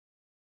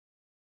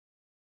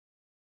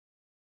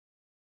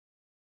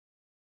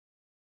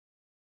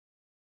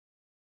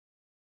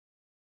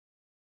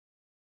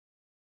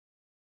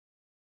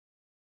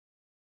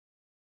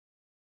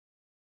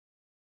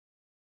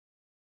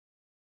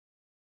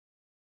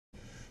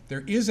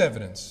there is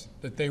evidence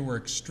that they were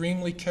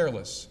extremely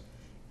careless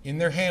in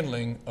their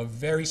handling of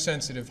very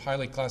sensitive,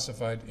 highly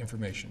classified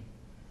information.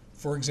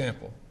 For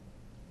example,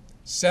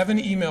 7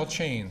 email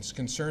chains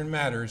concern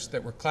matters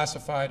that were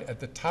classified at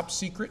the top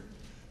secret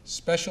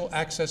special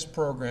access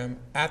program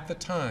at the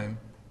time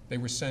they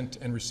were sent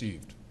and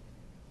received.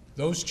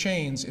 Those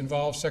chains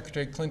involve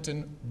Secretary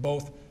Clinton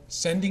both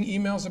sending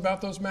emails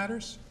about those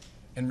matters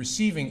and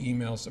receiving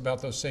emails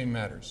about those same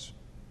matters.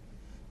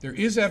 There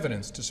is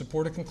evidence to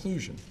support a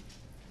conclusion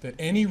that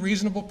any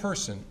reasonable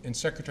person in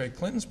Secretary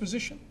Clinton's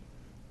position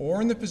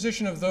or in the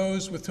position of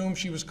those with whom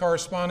she was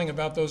corresponding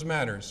about those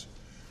matters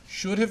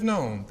should have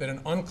known that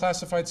an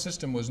unclassified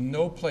system was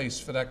no place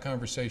for that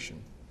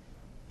conversation.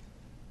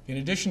 In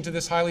addition to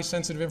this highly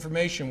sensitive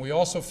information, we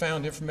also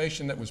found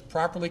information that was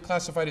properly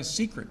classified as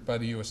secret by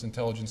the U.S.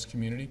 intelligence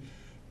community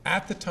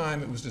at the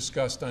time it was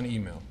discussed on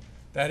email.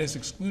 That is,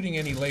 excluding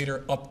any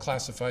later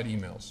up-classified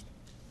emails.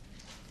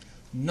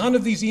 None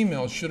of these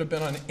emails should have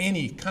been on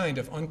any kind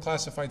of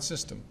unclassified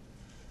system,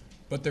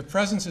 but their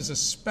presence is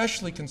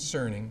especially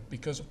concerning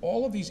because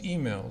all of these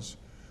emails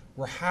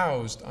were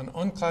housed on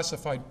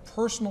unclassified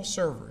personal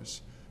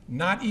servers,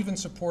 not even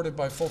supported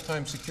by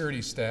full-time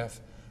security staff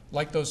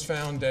like those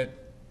found at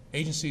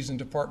agencies and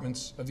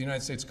departments of the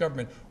United States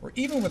government, or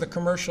even with a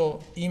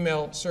commercial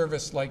email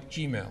service like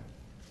Gmail.